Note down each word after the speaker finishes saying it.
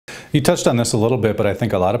You touched on this a little bit, but I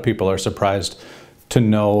think a lot of people are surprised to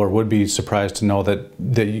know, or would be surprised to know, that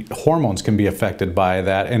the hormones can be affected by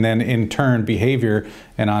that, and then in turn behavior,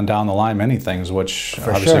 and on down the line many things, which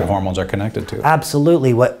obviously hormones are connected to.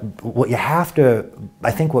 Absolutely. What you have to,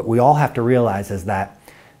 I think what we all have to realize is that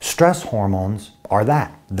stress hormones are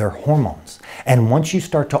that. They're hormones. And once you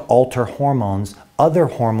start to alter hormones, other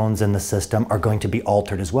hormones in the system are going to be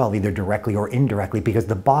altered as well, either directly or indirectly, because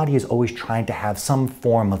the body is always trying to have some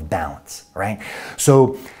form of balance, right?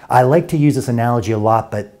 So I like to use this analogy a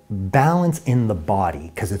lot, but balance in the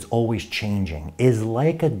body, because it's always changing, is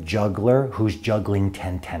like a juggler who's juggling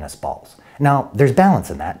 10 tennis balls. Now, there's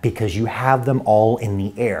balance in that because you have them all in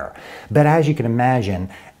the air. But as you can imagine,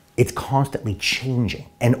 it's constantly changing.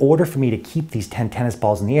 In order for me to keep these 10 tennis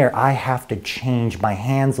balls in the air, I have to change my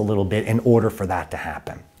hands a little bit in order for that to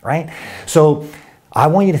happen, right? So I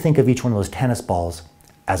want you to think of each one of those tennis balls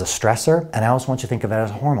as a stressor, and I also want you to think of it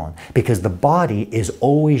as a hormone, because the body is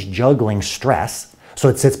always juggling stress. So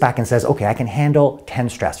it sits back and says, okay, I can handle 10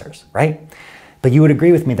 stressors, right? But you would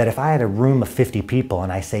agree with me that if I had a room of 50 people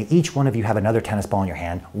and I say, each one of you have another tennis ball in your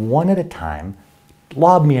hand, one at a time,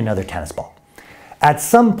 lob me another tennis ball. At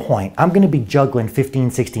some point, I'm going to be juggling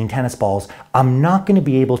 15, 16 tennis balls. I'm not going to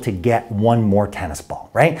be able to get one more tennis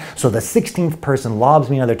ball, right? So the 16th person lobs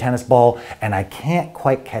me another tennis ball and I can't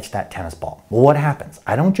quite catch that tennis ball. Well, what happens?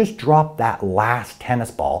 I don't just drop that last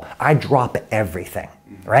tennis ball, I drop everything,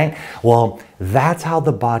 right? Well, that's how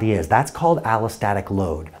the body is. That's called allostatic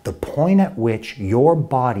load. The point at which your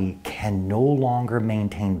body can no longer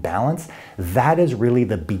maintain balance, that is really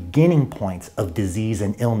the beginning points of disease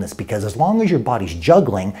and illness, because as long as your body's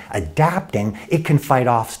juggling, adapting, it can fight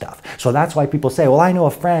off stuff. So that's why people say, well, I know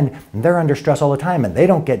a friend, they're under stress all the time and they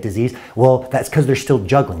don't get disease. Well, that's because they're still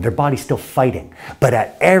juggling. Their body's still fighting. But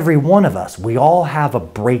at every one of us, we all have a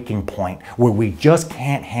breaking point where we just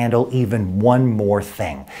can't handle even one more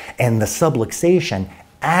thing. And the subluxation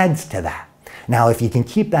adds to that. Now, if you can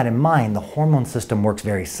keep that in mind, the hormone system works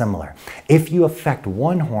very similar. If you affect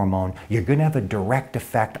one hormone, you're going to have a direct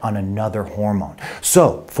effect on another hormone.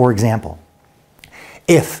 So, for example,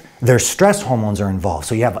 if there's stress hormones are involved,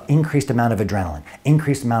 so you have an increased amount of adrenaline,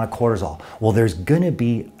 increased amount of cortisol, well, there's going to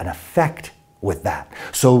be an effect with that.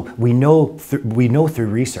 So we know through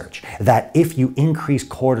research that if you increase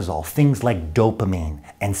cortisol, things like dopamine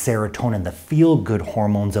and serotonin, the feel-good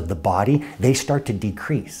hormones of the body, they start to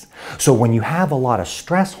decrease. So when you have a lot of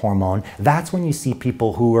stress hormone, that's when you see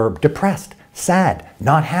people who are depressed, sad,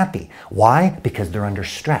 not happy. Why? Because they're under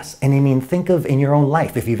stress. And I mean, think of in your own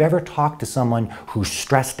life, if you've ever talked to someone who's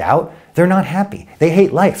stressed out, they're not happy. They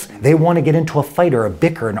hate life. They want to get into a fight or a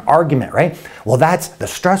bicker, an argument, right? Well, that's the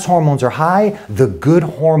stress hormones are high, the good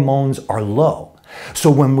hormones are low.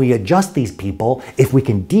 So when we adjust these people, if we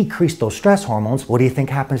can decrease those stress hormones, what do you think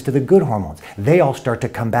happens to the good hormones? They all start to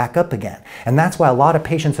come back up again. And that's why a lot of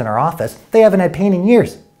patients in our office, they haven't had pain in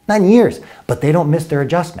years. Not in years, but they don't miss their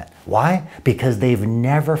adjustment. Why? Because they've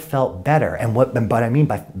never felt better. And what I mean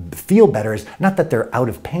by feel better is not that they're out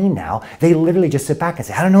of pain now. They literally just sit back and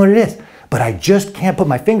say, I don't know what it is, but I just can't put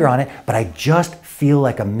my finger on it, but I just feel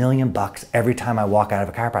like $1,000,000 every time I walk out of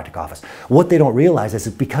a chiropractic office. What they don't realize is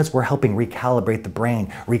it's because we're helping recalibrate the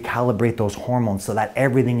brain, recalibrate those hormones so that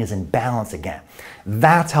everything is in balance again.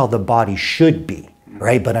 That's how the body should be,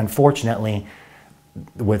 right? But unfortunately,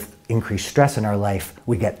 with increased stress in our life,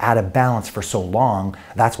 we get out of balance for so long.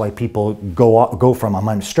 That's why people go from I'm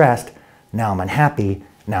unstressed, now I'm unhappy,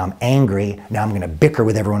 now I'm angry, now I'm going to bicker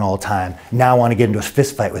with everyone all the time, now I want to get into a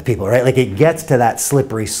fist fight with people, right? Like it gets to that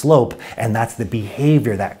slippery slope, and that's the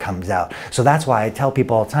behavior that comes out. So that's why I tell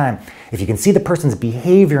people all the time, if you can see the person's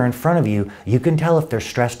behavior in front of you, you can tell if they're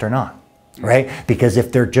stressed or not. Right? Because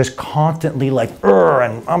if they're just constantly like,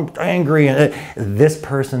 and I'm angry, this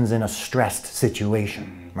person's in a stressed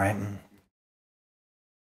situation, right?